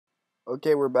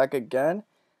Okay, we're back again.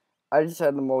 I just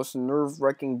had the most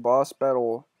nerve-wracking boss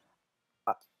battle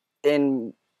uh,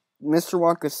 in Mr.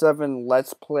 Wonka 7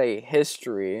 Let's Play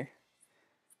history. I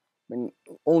mean,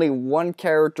 only one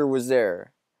character was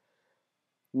there.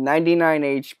 99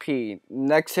 HP.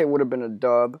 Next hit would have been a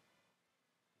dub.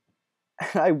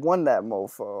 I won that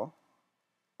mofo.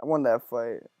 I won that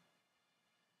fight.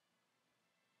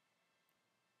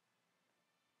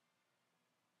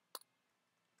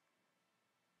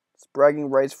 It's bragging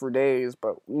rights for days,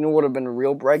 but you know what would have been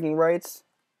real bragging rights?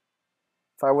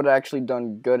 If I would have actually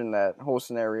done good in that whole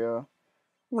scenario.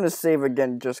 I'm gonna save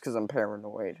again just because I'm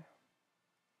paranoid.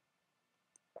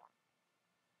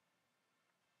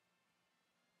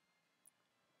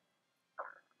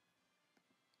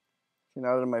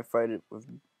 Now that my fight with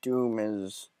Doom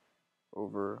is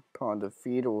over, upon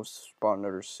defeat, it will spawn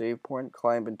another save point,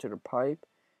 climb into the pipe,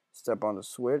 step on the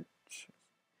switch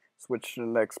to the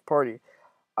next party.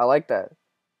 I like that.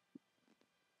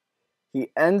 He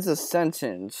ends a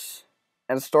sentence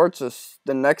and starts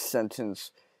the next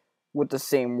sentence with the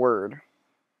same word.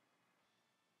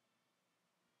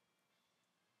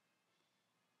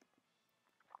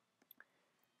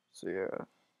 So yeah,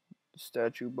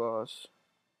 statue boss.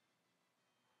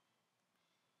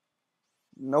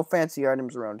 No fancy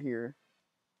items around here.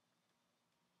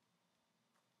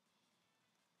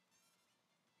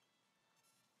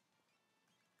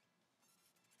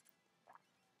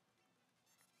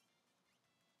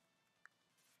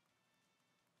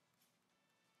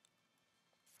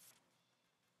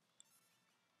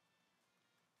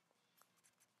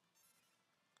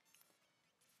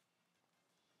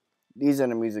 These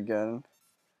enemies again.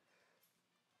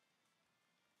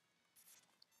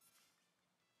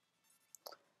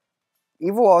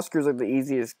 Evil Oscar's like the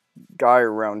easiest guy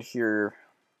around here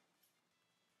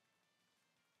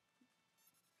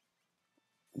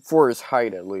for his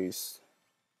height, at least.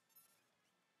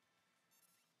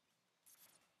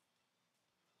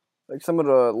 Like some of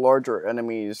the larger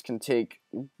enemies can take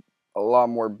a lot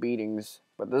more beatings,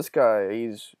 but this guy,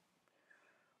 he's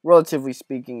relatively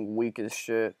speaking weak as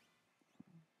shit.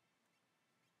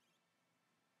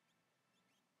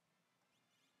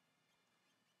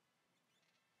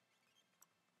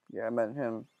 Yeah, I meant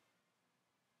him.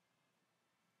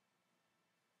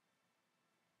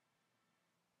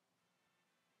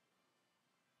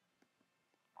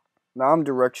 Now I'm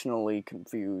directionally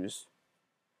confused.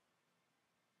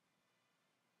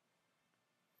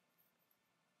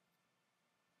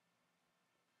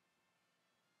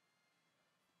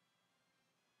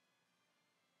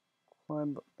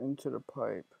 Climb into the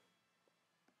pipe.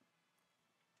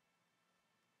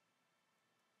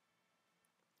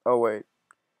 Oh wait.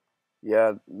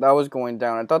 Yeah, that was going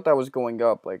down. I thought that was going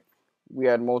up. Like, we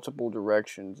had multiple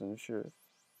directions and shit.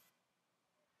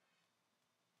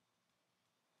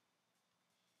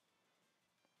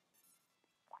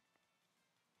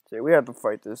 So we have to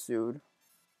fight this dude.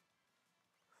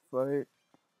 Fight.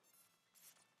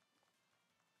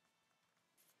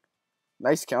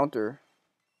 Nice counter.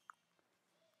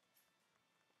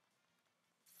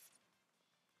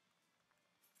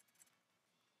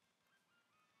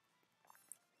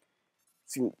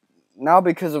 See, now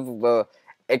because of the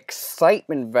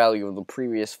excitement value of the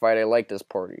previous fight, I like this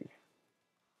party.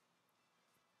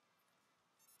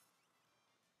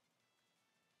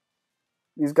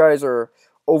 These guys are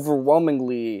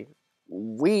overwhelmingly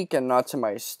weak and not to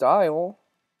my style.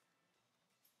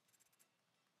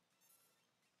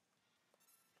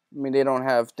 I mean, they don't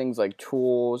have things like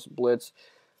tools, blitz.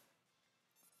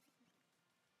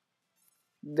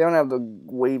 They don't have the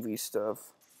wavy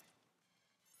stuff.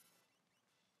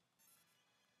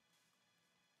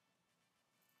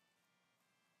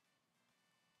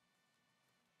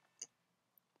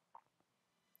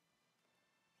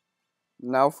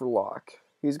 Now for Locke.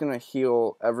 He's gonna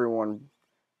heal everyone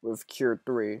with Cure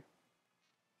 3.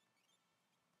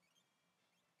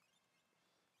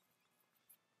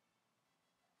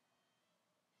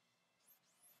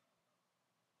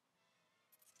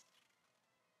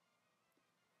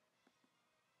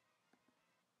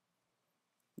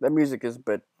 That music is a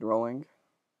bit rolling.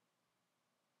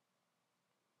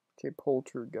 Okay,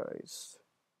 Poltergeist.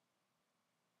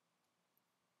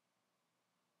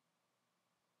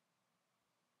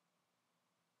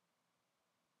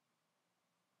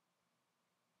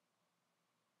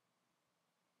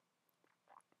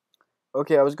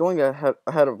 Okay, I was going ahead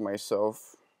of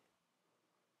myself.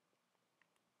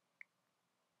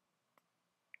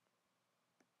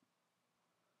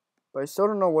 But I still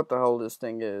don't know what the hell this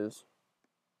thing is.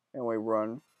 Anyway,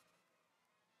 run.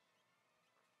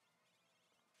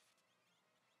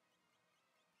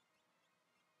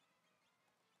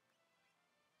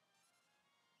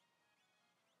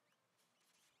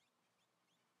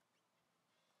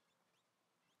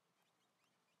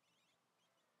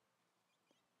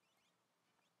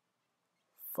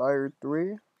 Fire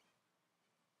 3.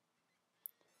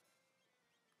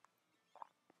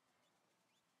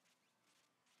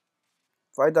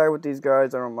 If I die with these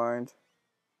guys, I don't mind.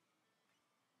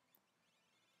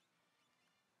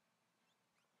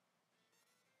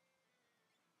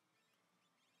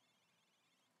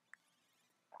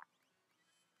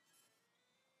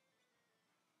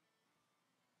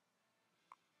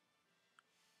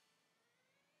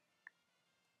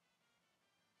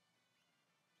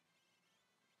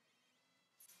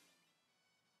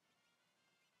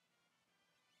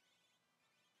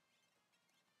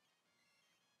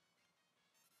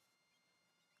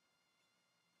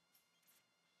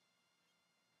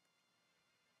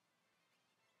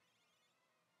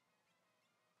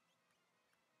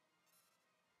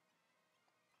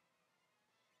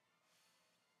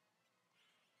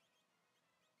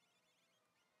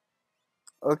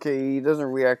 Okay, he doesn't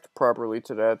react properly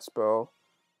to that spell.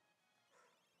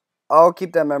 I'll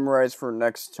keep that memorized for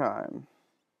next time.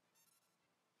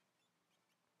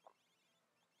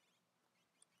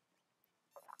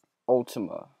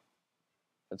 Ultima.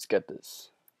 Let's get this.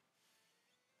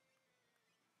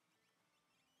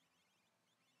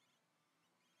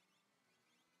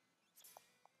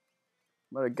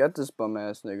 Better get this bum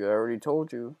ass nigga, I already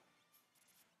told you.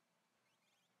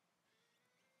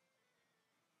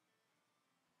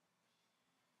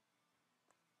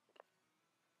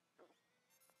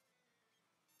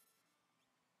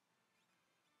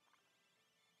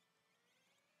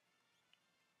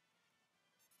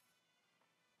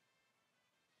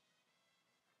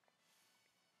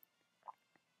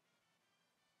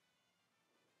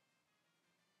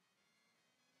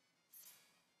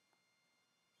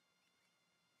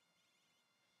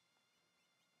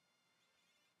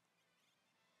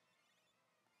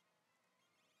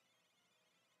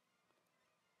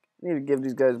 I need to give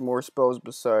these guys more spells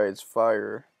besides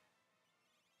fire.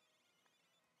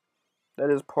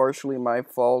 That is partially my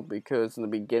fault because in the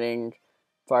beginning,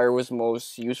 fire was the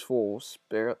most useful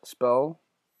spell.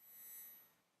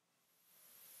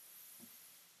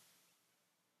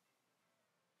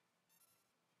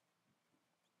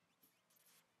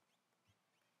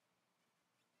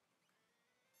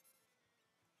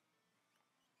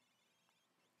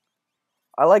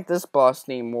 I like this boss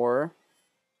name more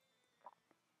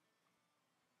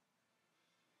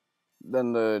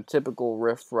than the typical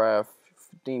Riff Raff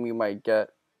theme you might get.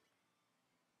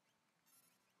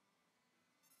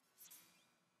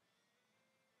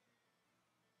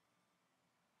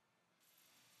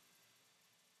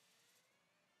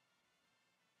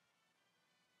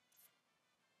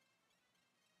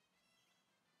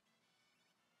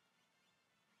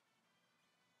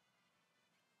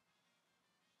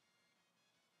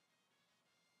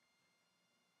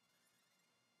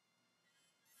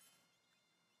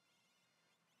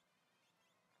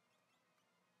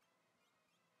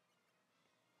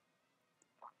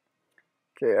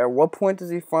 Okay, at what point does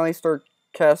he finally start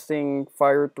casting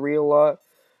Fire 3 a lot?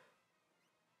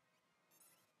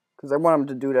 Because I want him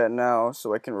to do that now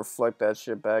so I can reflect that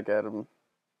shit back at him.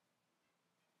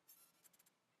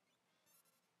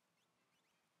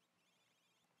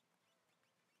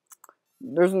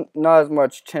 There's not as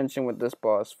much tension with this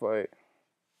boss fight.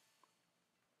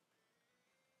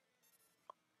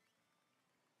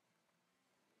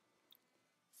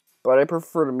 But I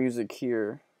prefer the music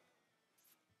here.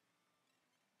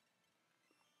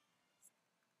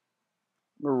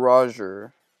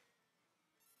 Mirager.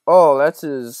 Oh, that's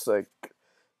his, like,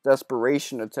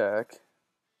 desperation attack.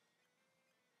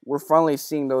 We're finally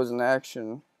seeing those in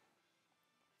action.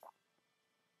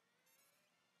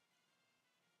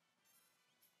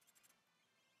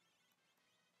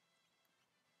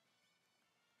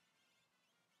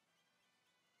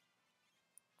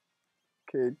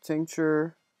 Okay,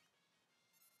 tincture.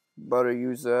 About to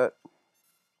use that.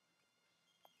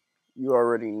 You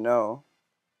already know.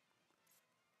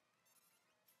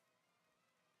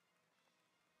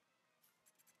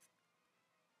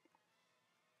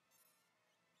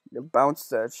 You bounce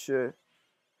that shit.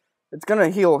 It's gonna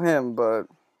heal him, but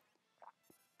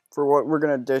for what we're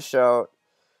gonna dish out,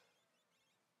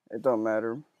 it don't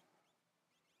matter.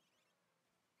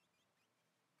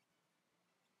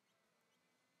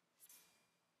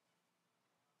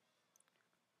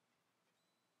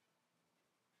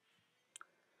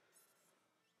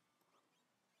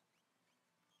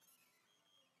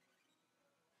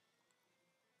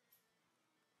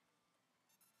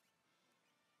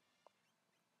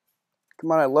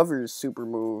 Come on, I love your super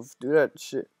move. Do that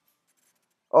shit.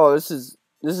 Oh, this is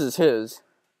his.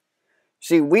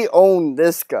 See, we own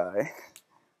this guy.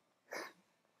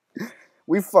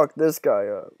 We fucked this guy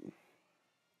up.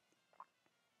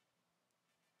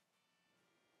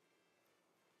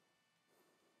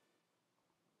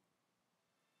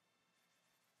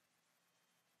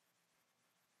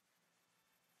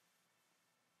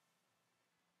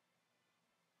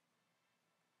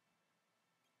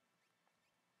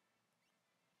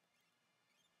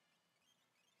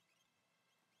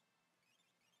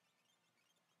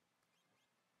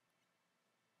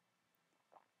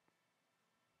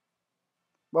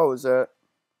 What was that?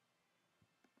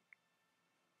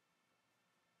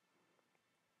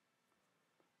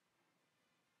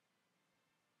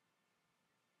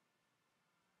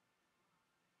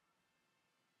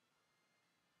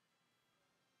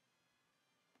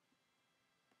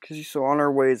 Because you saw on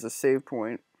our way is a save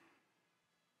point.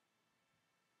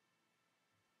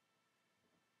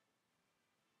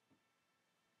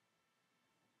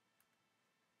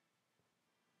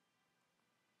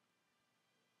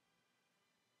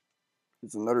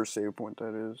 It's another save point,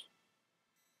 that is.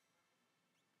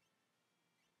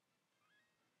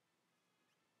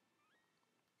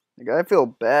 Like, I feel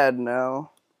bad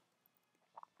now.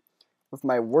 With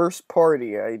my worst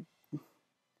party, I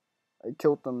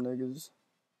killed them niggas.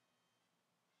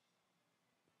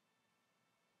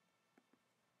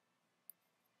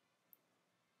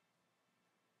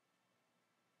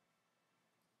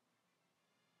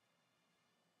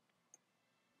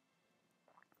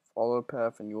 Follow a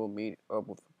path and you will meet up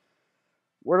with.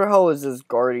 Where the hell is this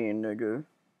guardian nigga?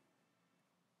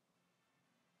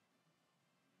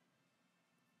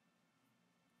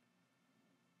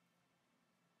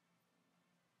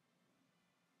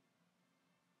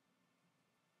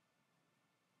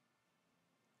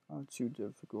 Not too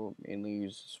difficult. Mainly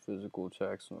uses physical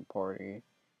attacks in the party.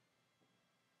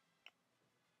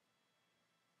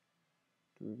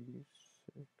 36.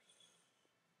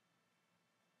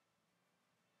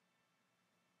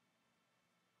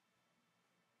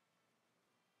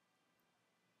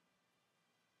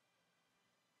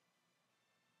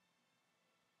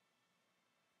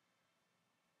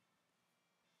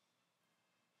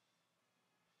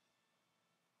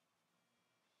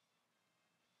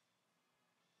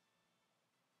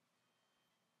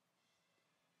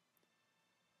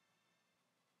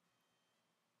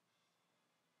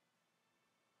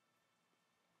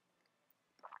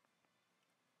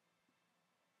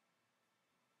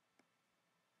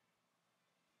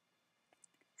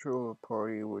 Control a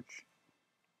party which.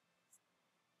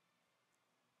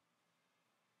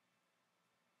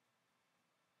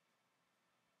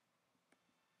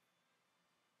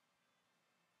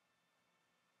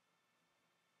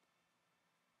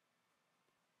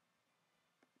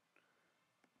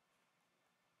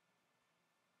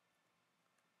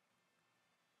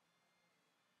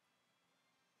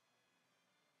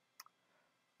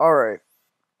 Alright.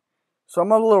 So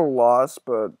I'm a little lost,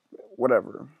 but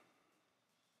whatever.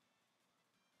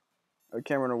 I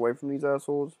can't run away from these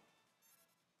assholes.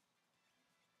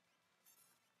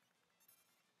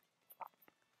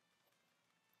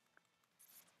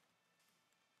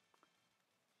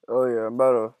 Oh yeah, I'm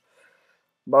about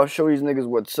to show these niggas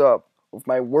what's up. With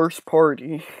my worst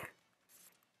party.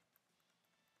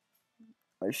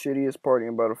 My shittiest party,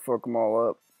 I'm about to fuck them all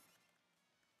up.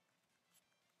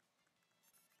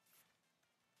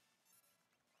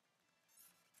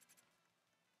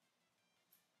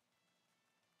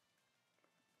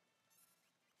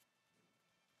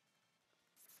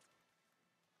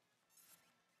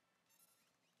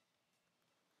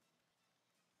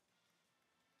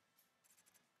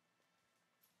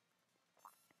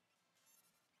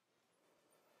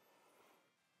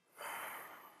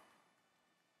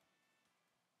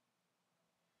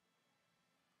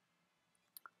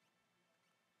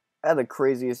 I had the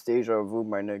craziest deja vu,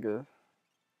 my nigga.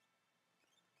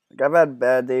 Like, I've had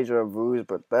bad deja vus,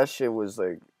 but that shit was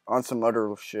like on some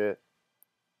other shit.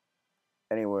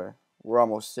 Anyway, we're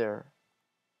almost there.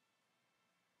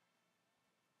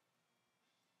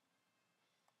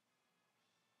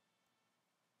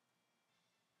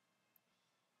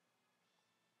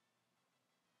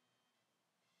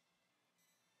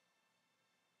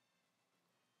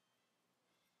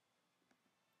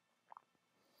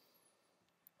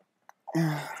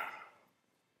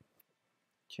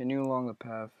 Continue along the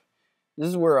path. This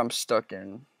is where I'm stuck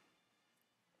in.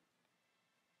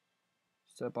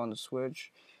 Step on the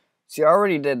switch. See, I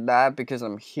already did that because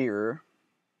I'm here.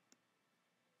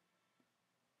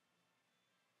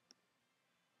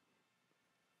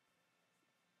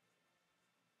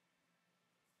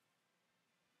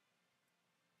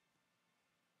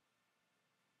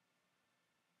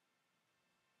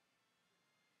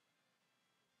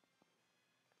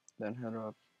 Then head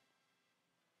up.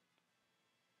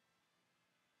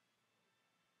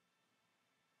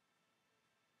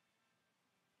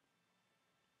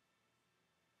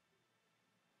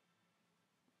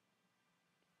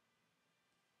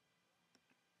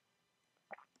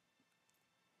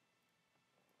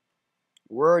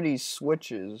 Where are these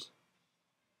switches?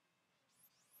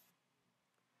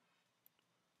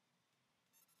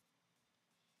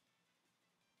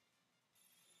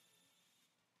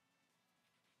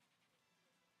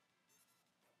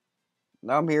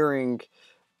 Now I'm hearing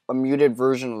a muted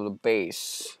version of the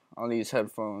bass on these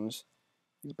headphones.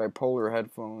 These bipolar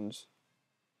headphones.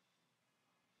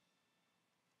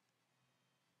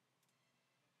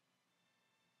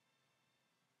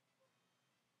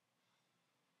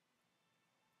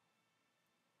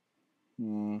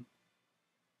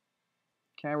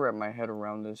 Can't wrap my head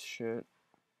around this shit.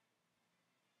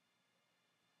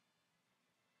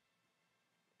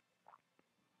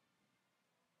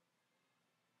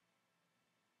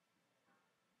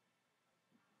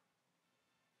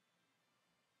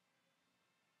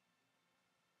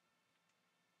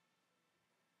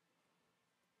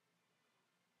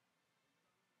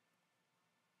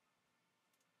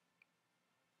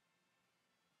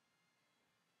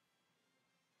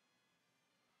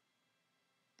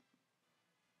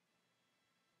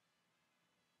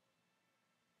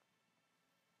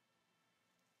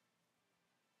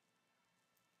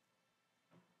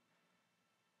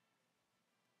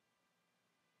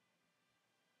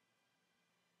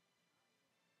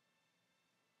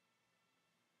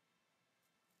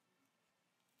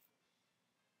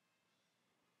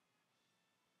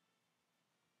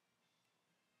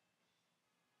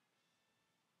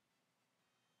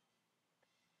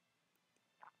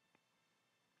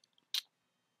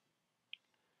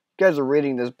 You guys are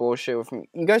reading this bullshit with me.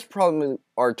 You guys probably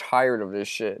are tired of this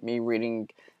shit. Me reading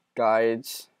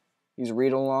guides, these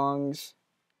read-alongs.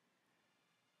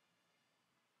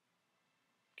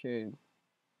 Okay.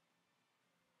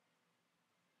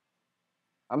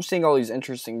 I'm seeing all these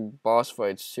interesting boss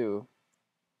fights too.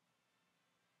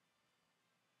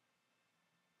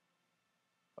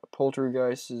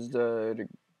 Poltergeist is dead.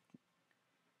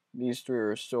 These three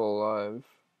are still alive.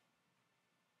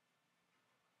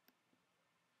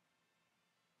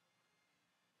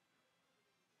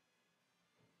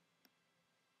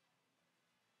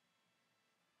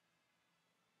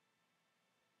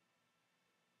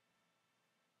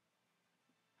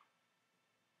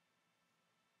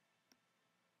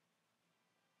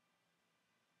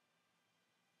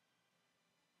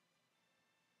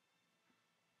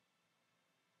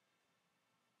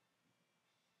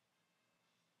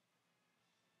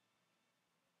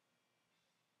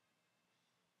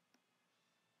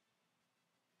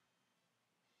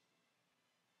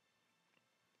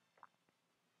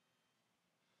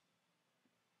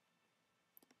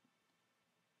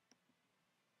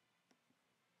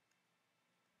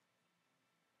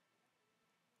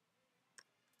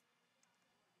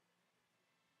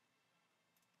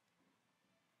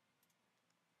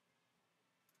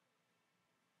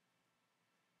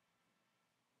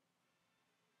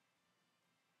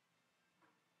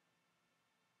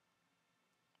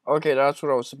 Okay, that's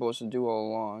what I was supposed to do all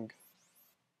along.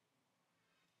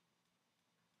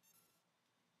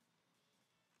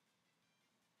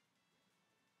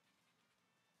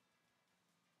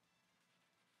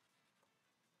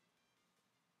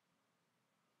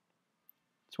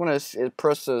 It's when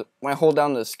when I hold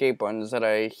down the escape button is that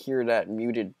I hear that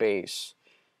muted bass.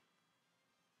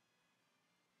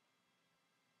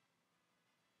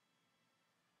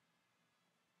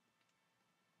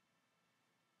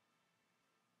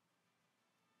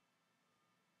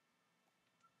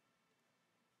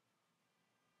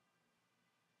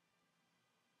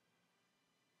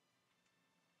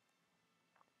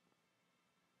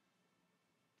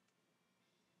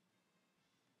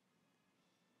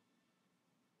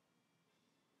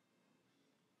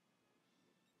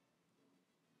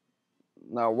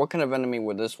 Now, what kind of enemy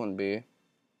would this one be?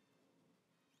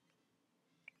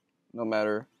 No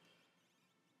matter.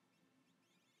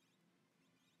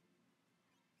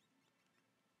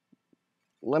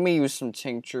 Let me use some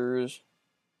tinctures.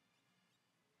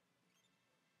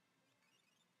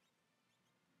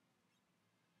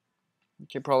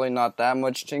 Okay, probably not that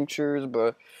much tinctures,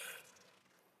 but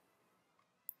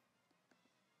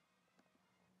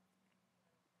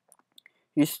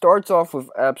he starts off with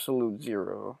absolute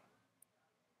zero.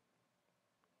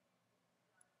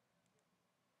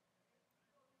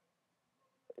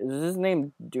 Is his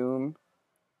name Doom?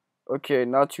 Okay,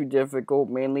 not too difficult.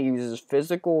 Mainly uses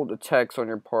physical attacks on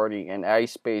your party and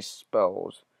ice-based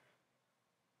spells.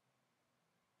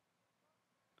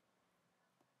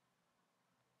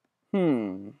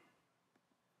 Hmm.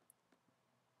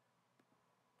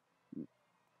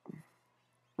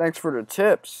 Thanks for the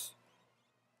tips.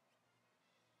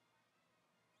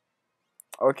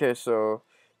 Okay, so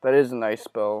that is a nice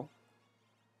spell.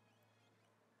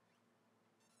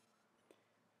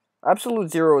 Absolute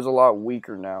Zero is a lot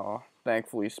weaker now,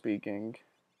 thankfully speaking.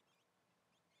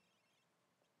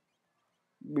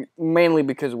 Mainly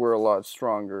because we're a lot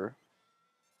stronger.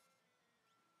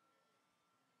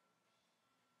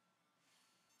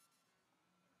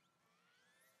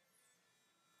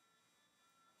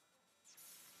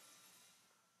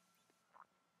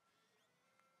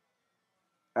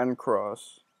 and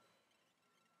cross.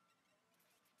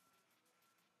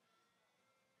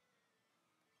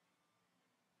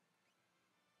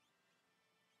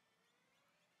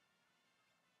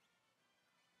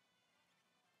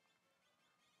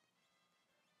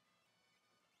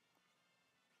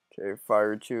 Okay,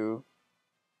 fire 2.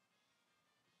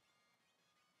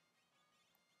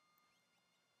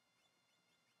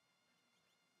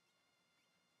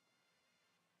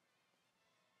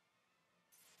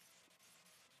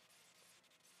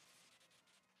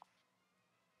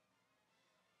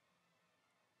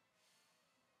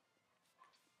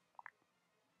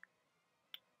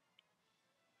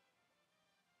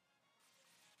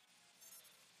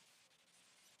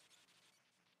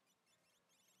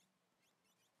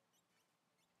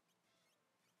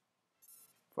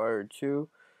 Fire 2.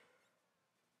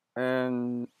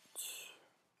 And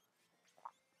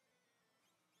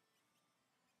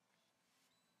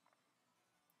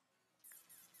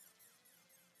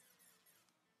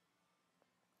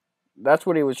that's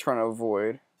what he was trying to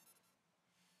avoid.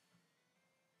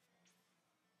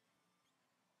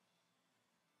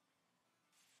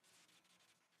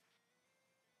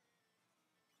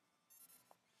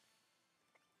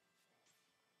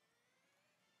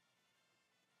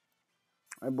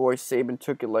 My boy Saban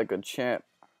took it like a champ.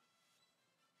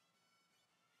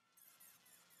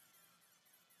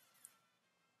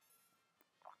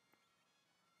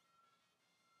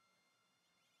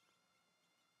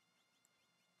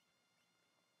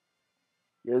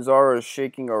 Yazara is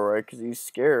shaking alright because he's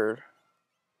scared.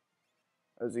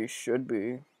 As he should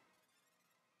be.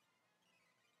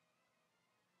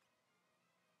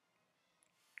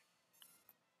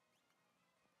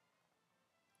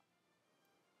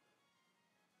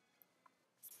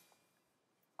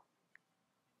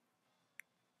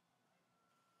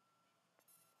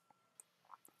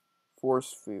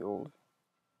 Force field.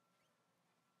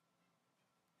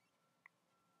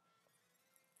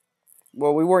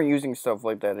 Well, we weren't using stuff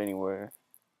like that anyway.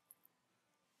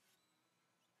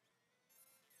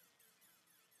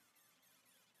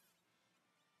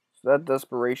 So that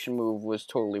desperation move was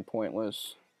totally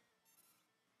pointless.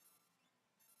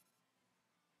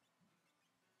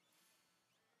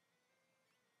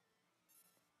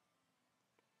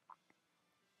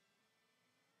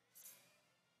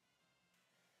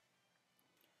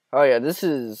 Oh yeah, this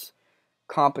is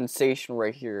compensation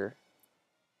right here.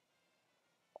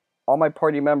 All my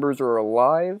party members are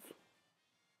alive.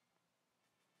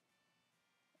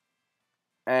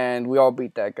 And we all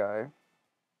beat that guy.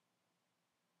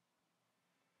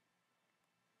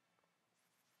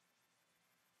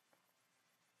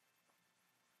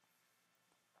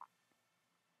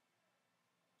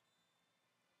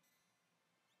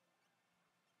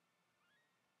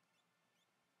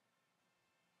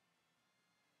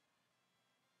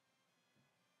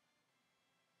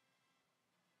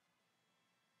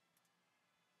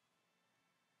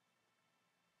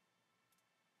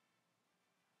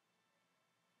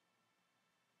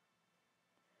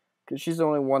 Because she's the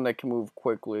only one that can move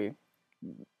quickly.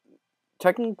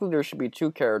 Technically, there should be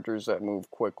 2 characters that move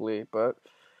quickly, but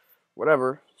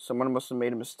whatever. Someone must have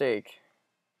made a mistake.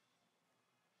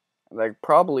 That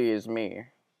probably is me.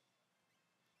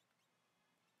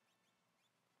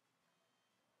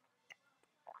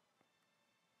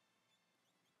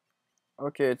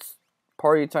 Okay, it's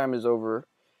party time is over.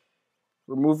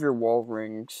 Remove your wall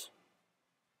rings.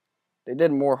 They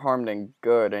did more harm than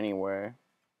good anyway.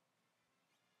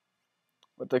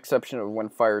 With the exception of when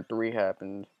Fire 3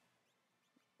 happened.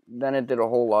 Then it did a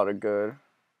whole lot of good.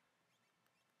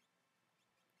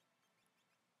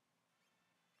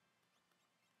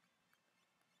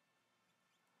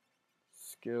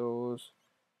 Skills.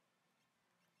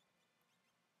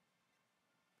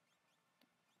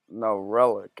 No,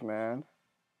 Relic, man.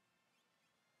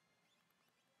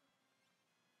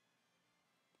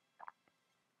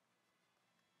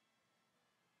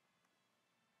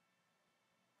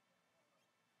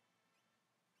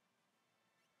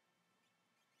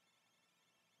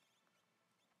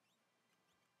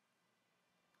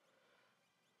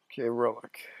 Okay,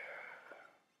 Relic.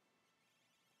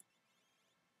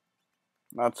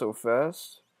 Not so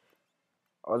fast.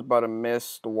 I was about to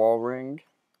miss the wall ring.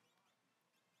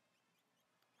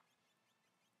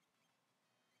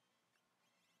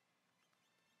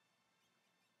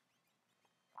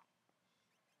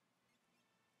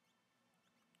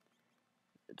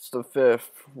 It's the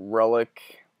 5th Relic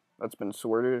that's been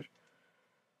sorted.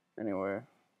 Anyway.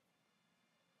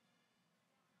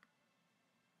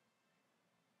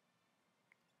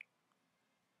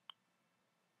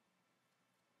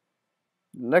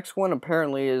 The next one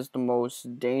apparently is the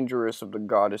most dangerous of the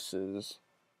goddesses.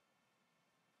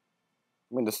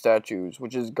 I mean the statues,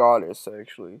 which is Goddess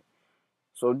actually.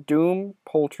 So Doom,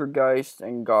 Poltergeist,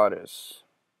 and Goddess.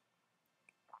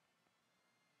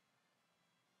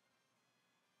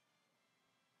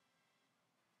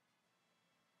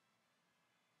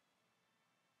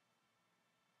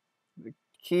 The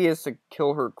key is to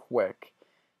kill her quick.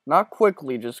 Not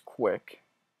quickly, just quick.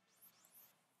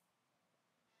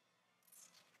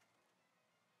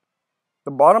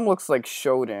 The bottom looks like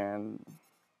Shodan.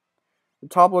 The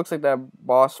top looks like that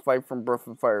boss fight from Breath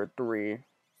of Fire 3.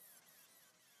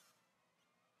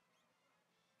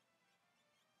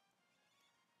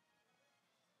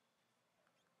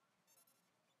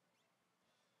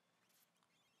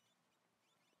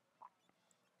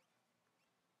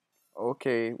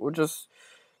 Okay, we'll just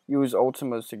use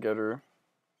Ultimas to get her.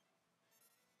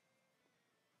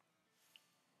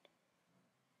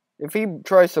 If he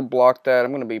tries to block that,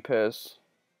 I'm gonna be pissed.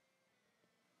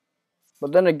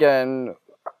 But then again,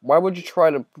 why would you try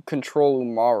to control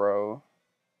Umaro?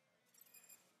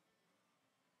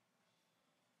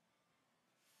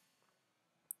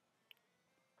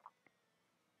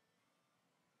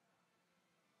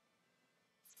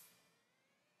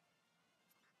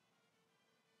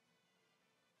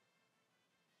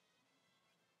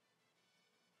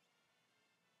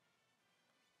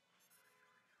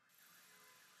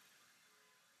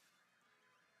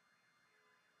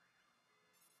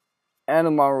 And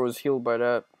Umaro was healed by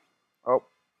that. Oh,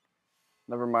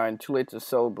 never mind. Too late to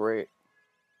celebrate.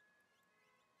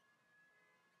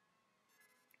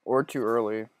 Or too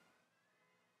early.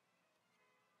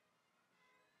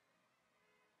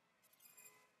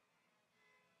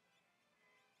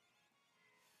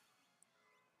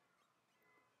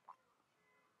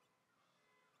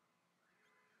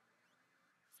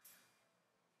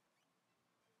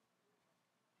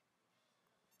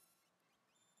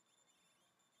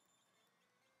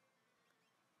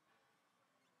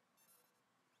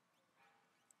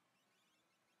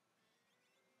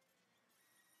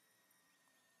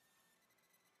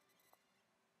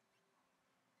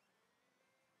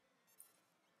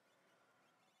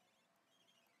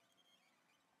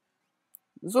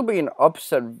 This will be an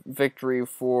upset victory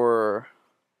for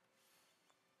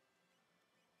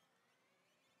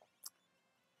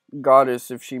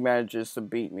Goddess if she manages to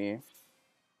beat me.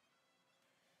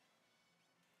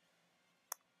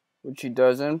 Which she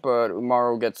doesn't, but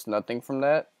Umaro gets nothing from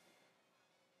that.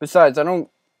 Besides,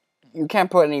 you can't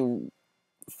put any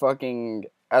fucking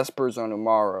espers on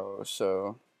Umaro,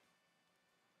 so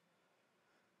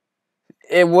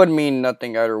it would mean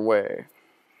nothing either way.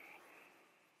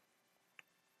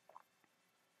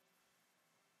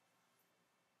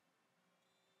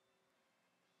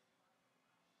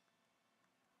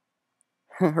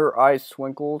 Her eyes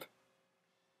twinkled.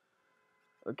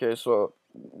 Okay, so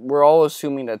we're all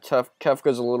assuming that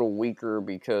Kefka's a little weaker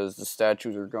because the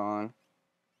statues are gone.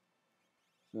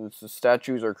 Since the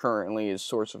statues are currently his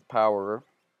source of power.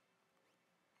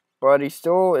 But he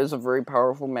still is a very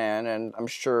powerful man, and I'm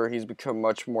sure he's become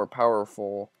much more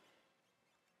powerful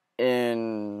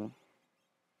in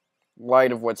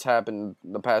light of what's happened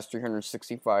the past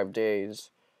 365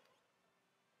 days.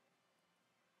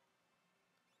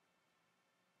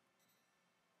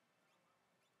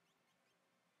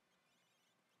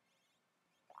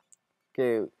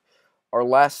 Okay, our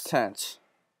last tent.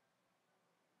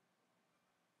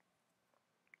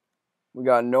 We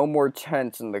got no more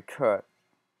tents in the cut.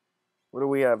 What do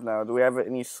we have now? Do we have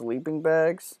any sleeping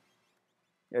bags?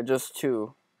 Yeah, just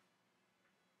two.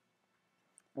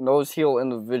 And those heal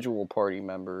individual party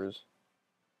members.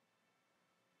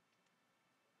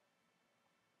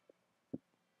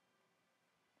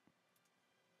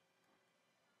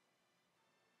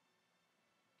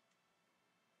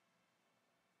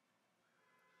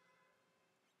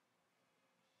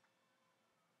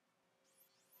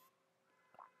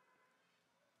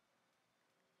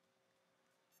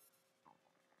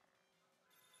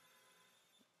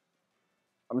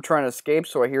 I'm trying to escape,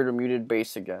 so I hear the muted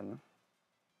bass again.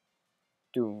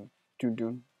 Doom, doom,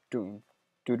 doom, doom,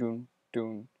 doom, doom,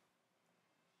 doom.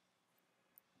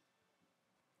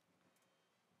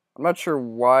 I'm not sure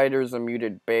why there's a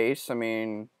muted bass. I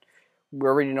mean, we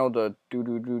already know the do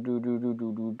do do do do do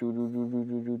do do do do do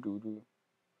do do do do.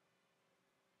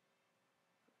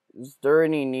 Is there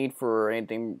any need for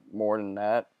anything more than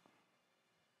that?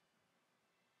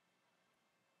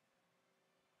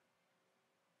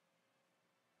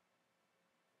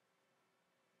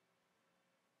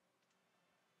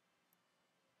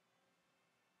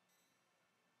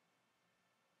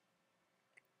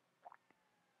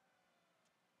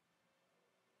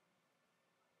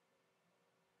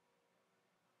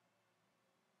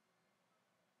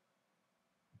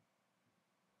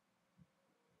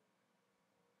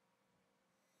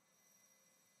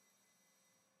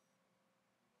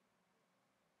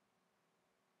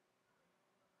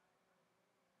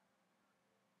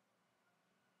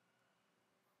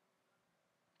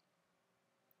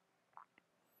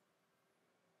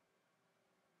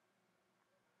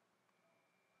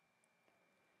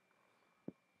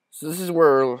 So this is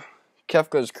where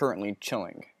Kefka is currently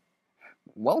chilling.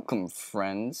 Welcome,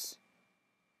 friends.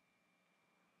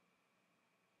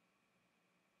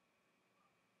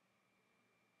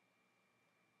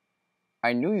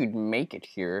 I knew you'd make it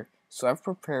here, so I've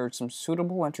prepared some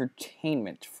suitable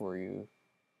entertainment for you.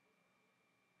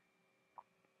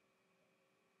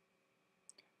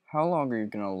 How long are you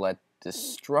gonna let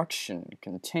destruction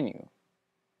continue?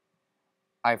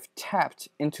 I've tapped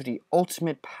into the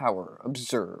ultimate power.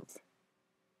 Observe.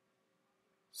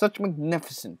 Such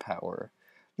magnificent power.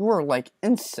 You are like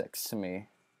insects to me.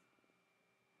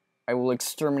 I will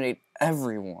exterminate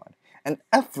everyone and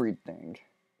everything.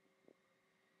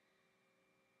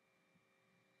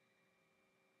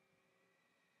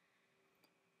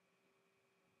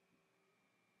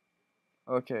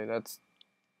 Okay, that's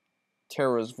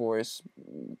Terra's voice.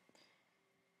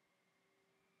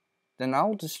 Then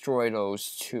I'll destroy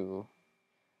those too.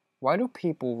 Why do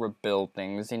people rebuild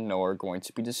things they know are going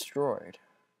to be destroyed?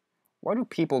 Why do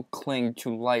people cling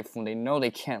to life when they know they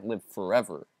can't live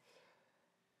forever?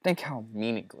 Think how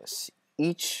meaningless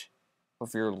each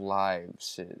of your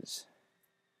lives is.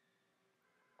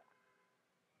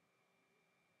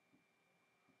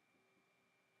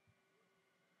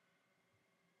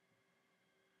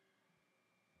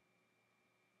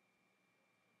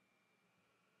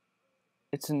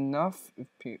 It's enough if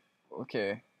people.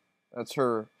 Okay, that's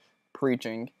her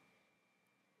preaching.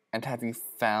 And have you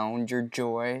found your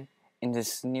joy in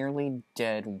this nearly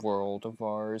dead world of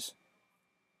ours?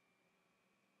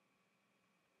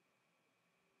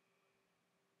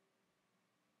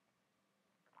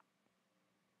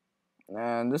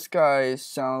 And this guy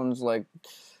sounds like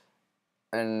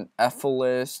an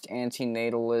ethicalist,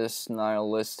 antinatalist,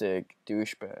 nihilistic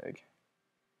douchebag.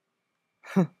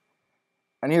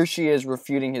 And here she is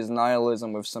refuting his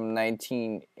nihilism with some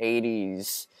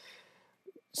 1980s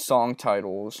song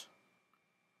titles.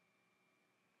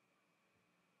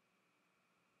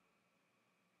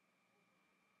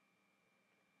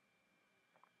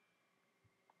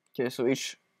 Okay, so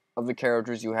each of the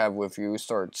characters you have with you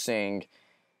start saying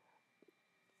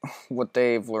what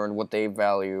they've learned, what they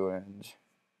value, and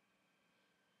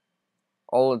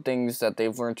all the things that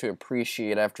they've learned to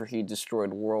appreciate after he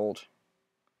destroyed the world.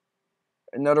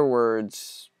 In other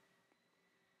words,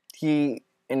 he,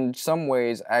 in some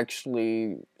ways,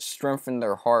 actually strengthened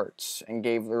their hearts and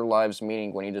gave their lives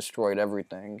meaning when he destroyed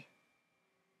everything.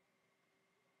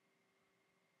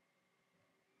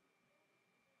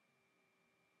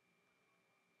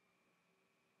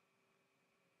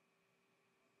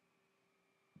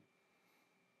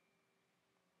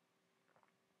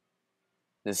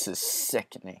 This is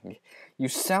sickening. You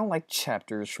sound like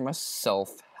chapters from a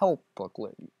self-help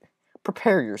booklet.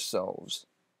 Prepare yourselves.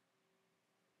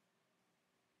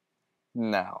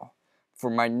 Now, for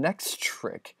my next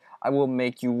trick, I will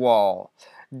make you all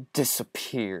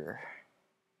disappear.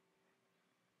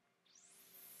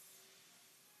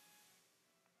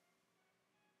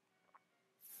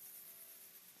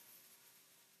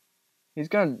 He's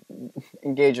gonna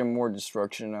engage in more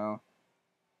destruction now.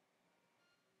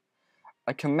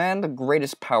 I command the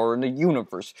greatest power in the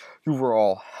universe. You were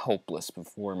all helpless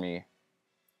before me.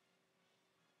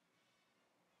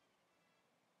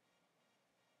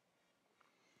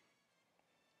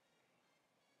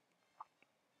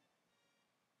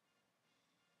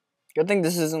 Good thing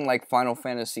this isn't like Final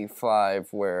Fantasy V,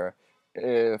 where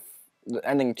if the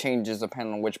ending changes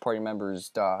depending on which party members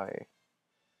die.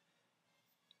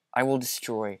 I will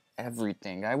destroy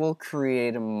everything. I will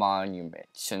create a monument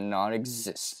to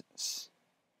non-existence.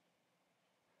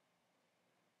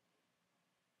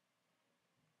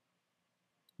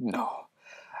 No.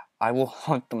 I will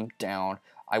hunt them down.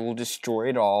 I will destroy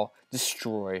it all.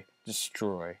 Destroy,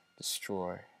 destroy,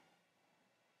 destroy.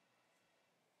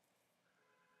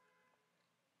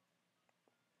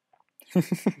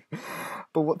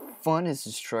 But what fun is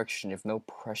destruction if no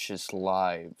precious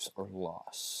lives are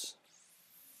lost?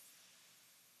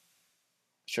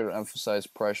 Should have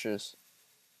emphasized precious.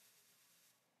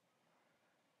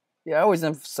 Yeah, I always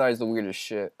emphasize the weirdest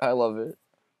shit. I love it.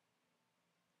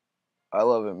 I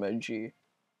love it, Meiji.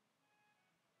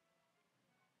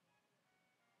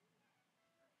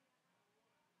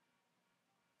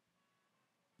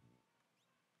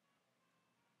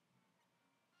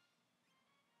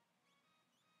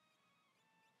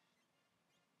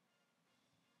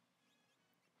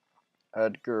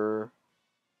 Edgar.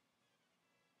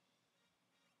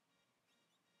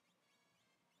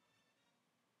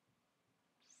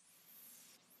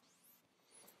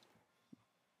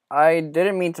 I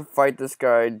didn't mean to fight this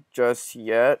guy just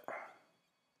yet.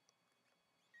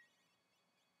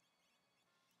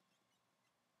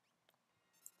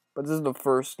 But this is the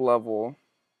first level.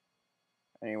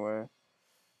 Anyway.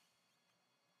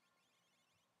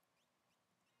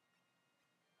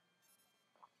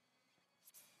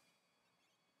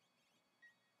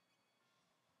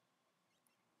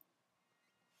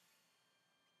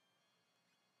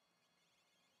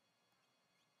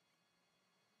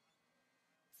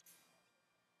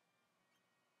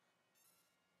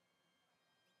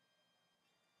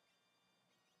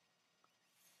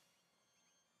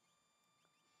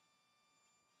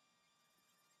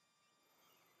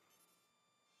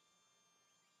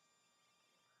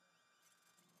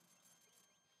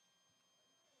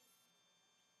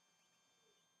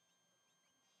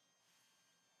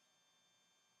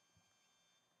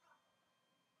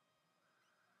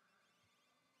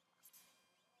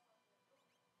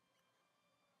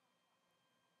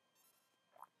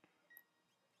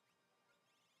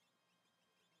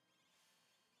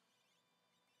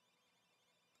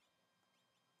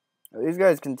 These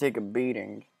guys can take a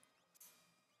beating.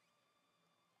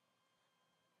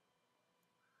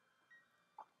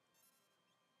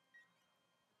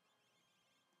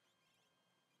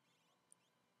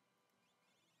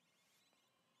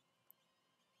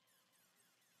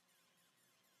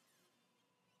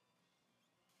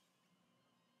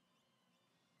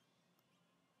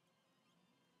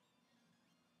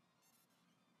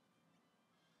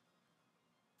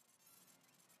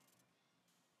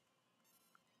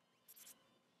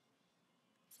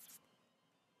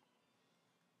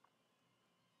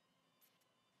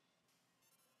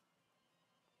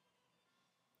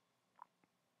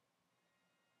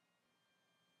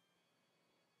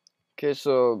 Okay,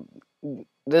 so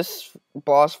this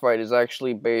boss fight is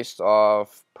actually based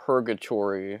off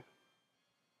Purgatory.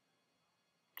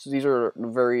 So these are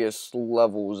various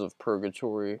levels of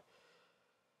Purgatory.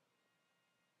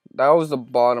 That was the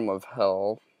bottom of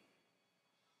hell.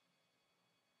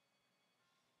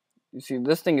 You see,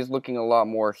 this thing is looking a lot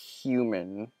more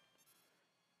human.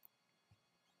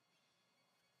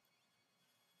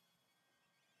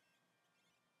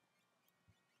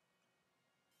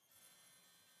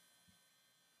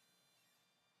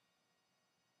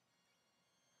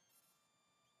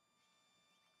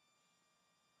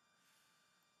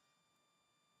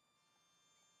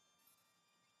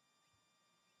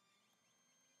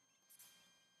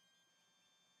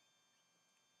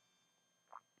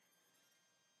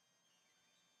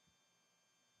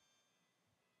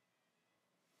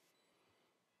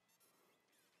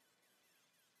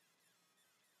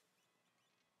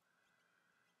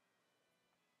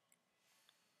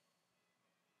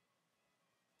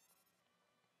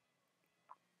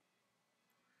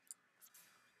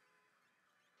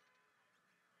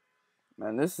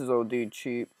 Man, this is OD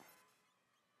cheap.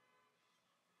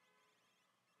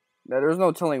 Now, there's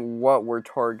no telling what we're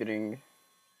targeting.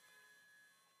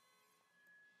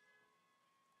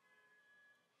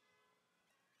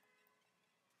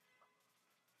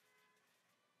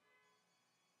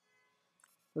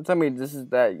 Don't tell me this is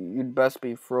that you'd best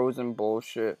be frozen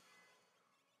bullshit.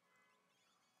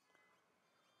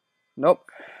 Nope.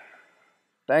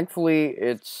 Thankfully,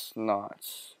 it's not.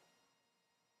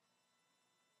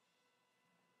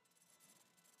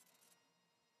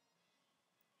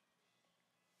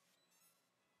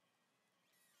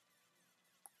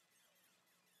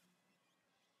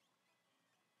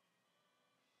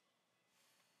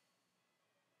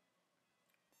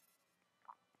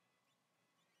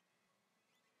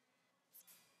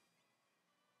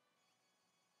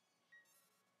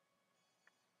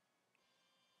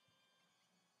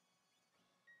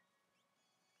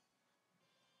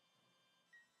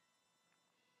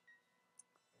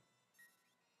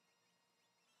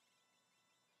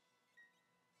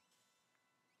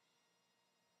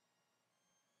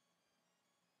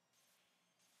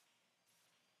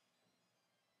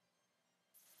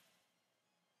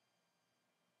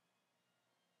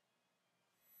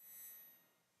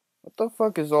 What the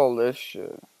fuck is all this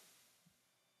shit?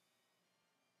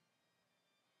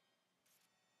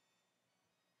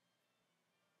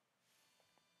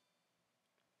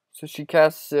 So she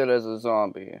casts it as a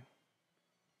zombie.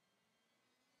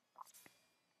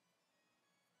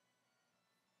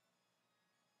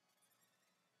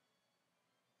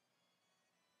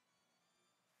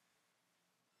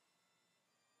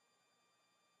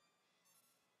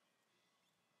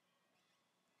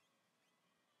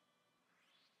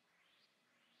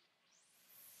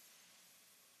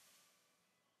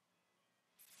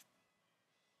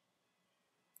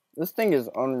 This thing is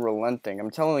unrelenting,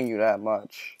 I'm telling you that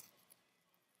much.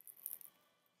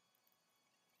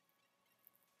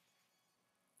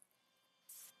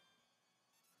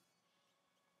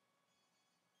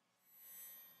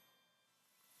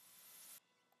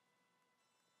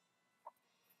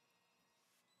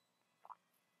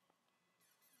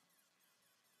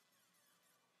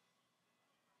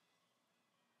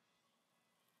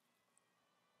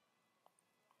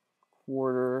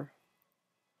 quarter.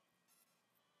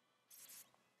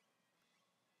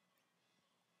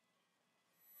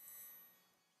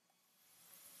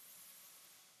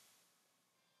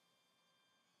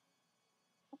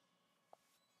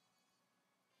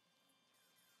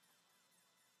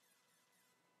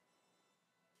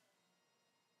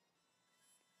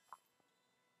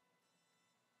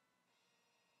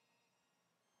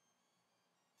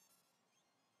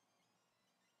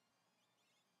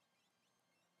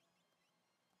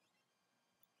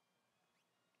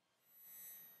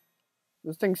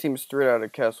 This thing seems straight out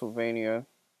of Castlevania.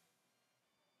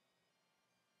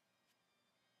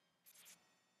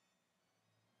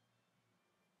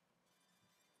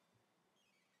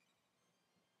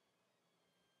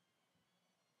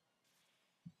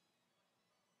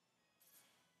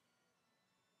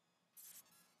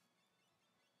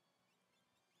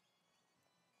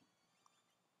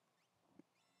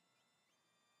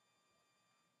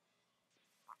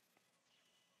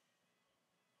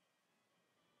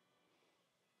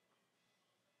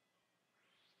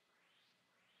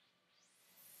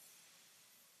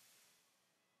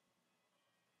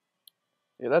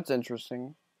 Yeah, that's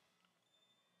interesting.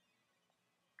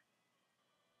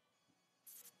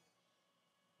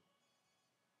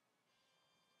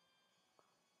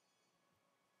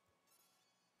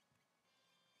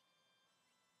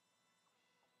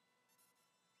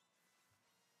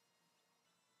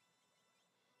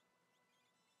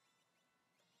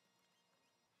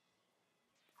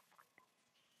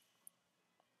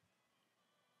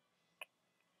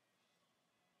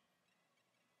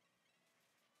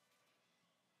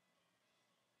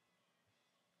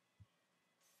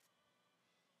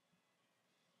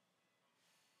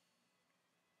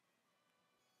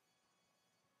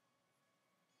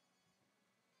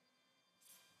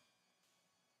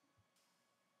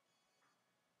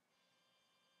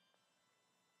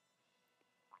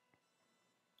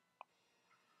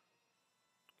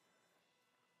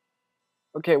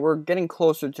 Okay, we're getting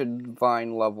closer to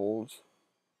divine levels.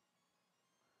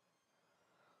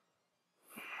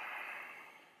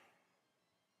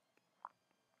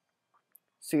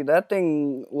 See, that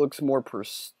thing looks more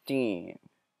pristine.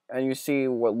 And you see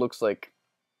what looks like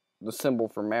the symbol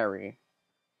for Mary.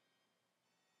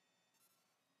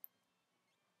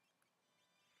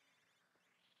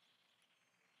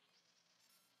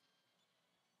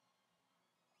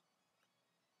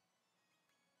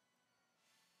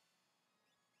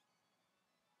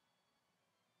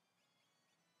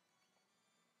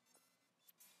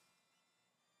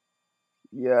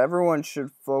 Yeah, everyone should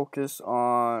focus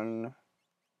on.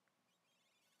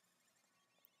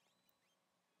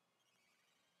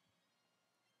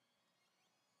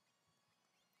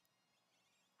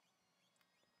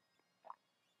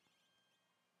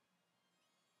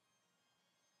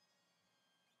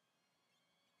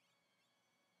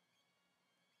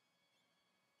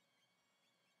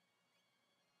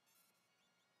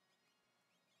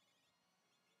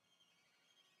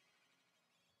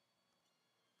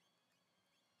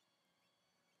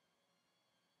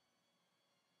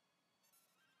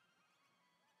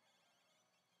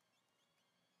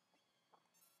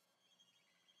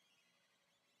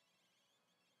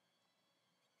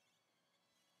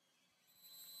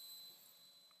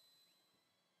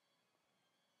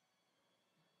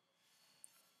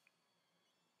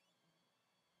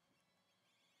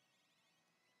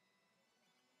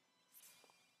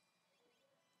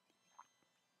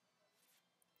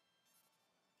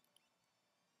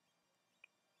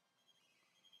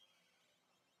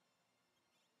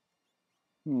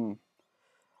 Hmm.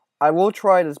 I will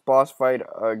try this boss fight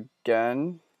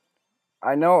again.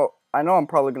 I know I'm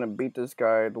probably gonna beat this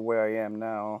guy the way I am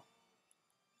now.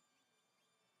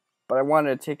 But I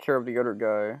wanted to take care of the other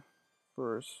guy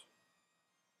first.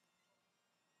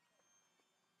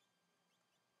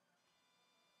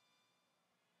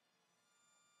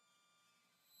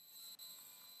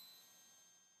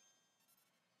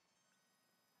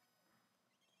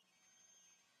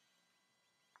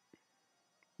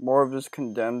 More of this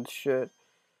condemned shit.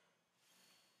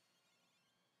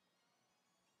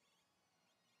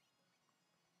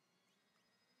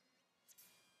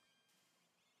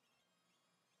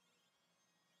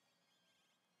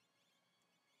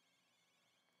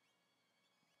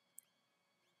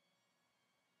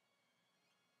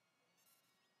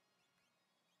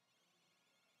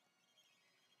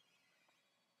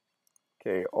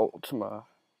 Okay, Ultima.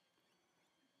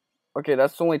 Okay,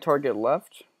 that's the only target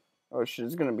left? Oh shit,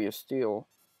 it's gonna be a steal.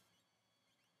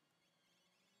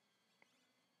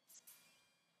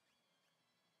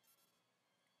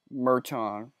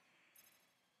 Merton.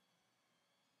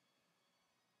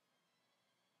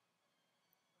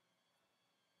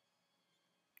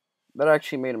 That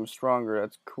actually made him stronger.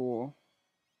 That's cool.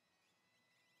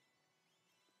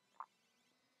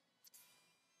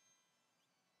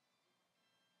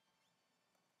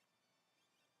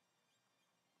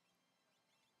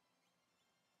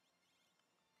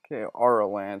 Okay, Aura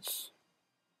Lance.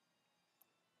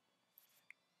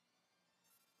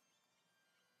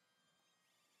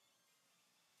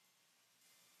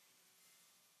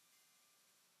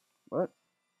 What?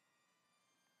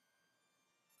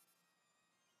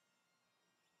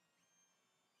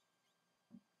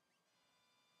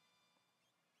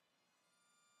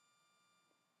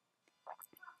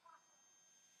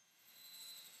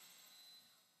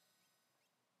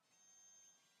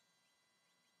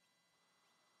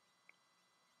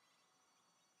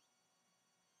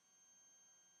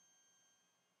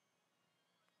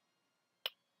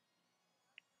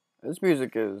 This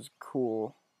music is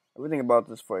cool. Everything about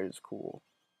this fight is cool.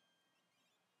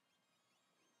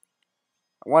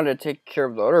 I wanted to take care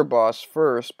of the other boss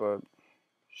first, but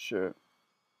shit.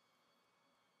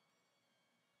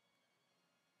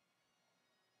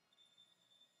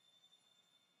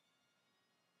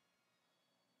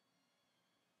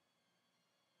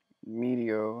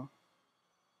 Meteo.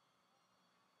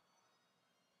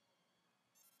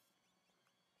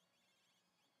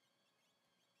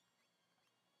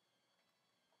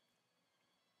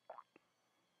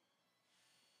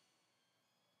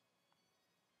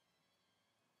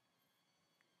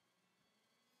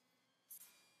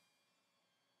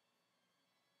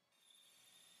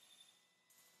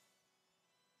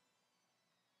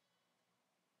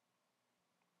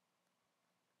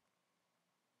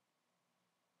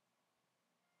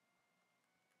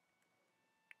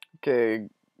 Okay,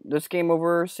 this game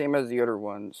over, same as the other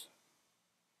ones.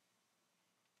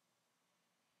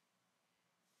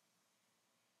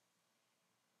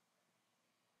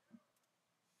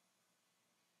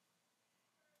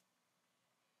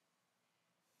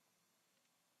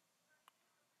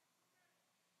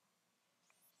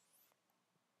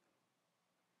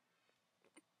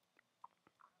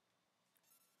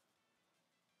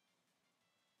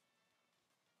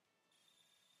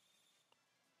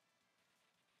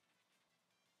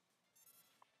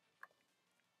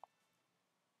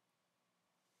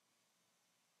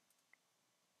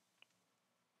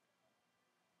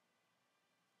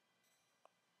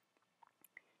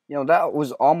 You know, that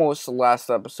was almost the last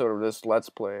episode of this Let's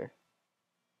Play.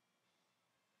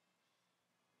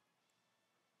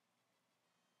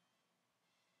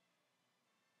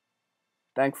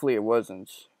 Thankfully, it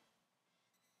wasn't.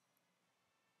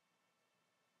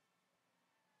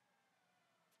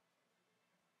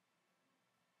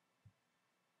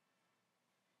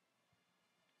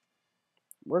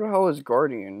 Where the hell is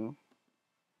Guardian?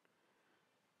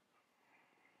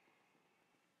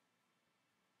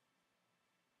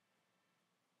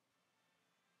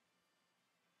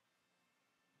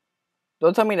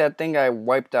 Don't tell me that thing I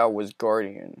wiped out was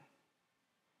Guardian.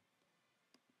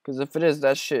 Because if it is,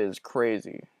 that shit is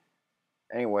crazy.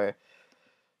 Anyway,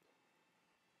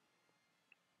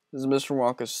 this is Mr.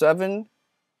 Wonka 7.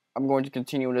 I'm going to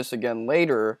continue this again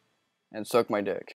later and suck my dick.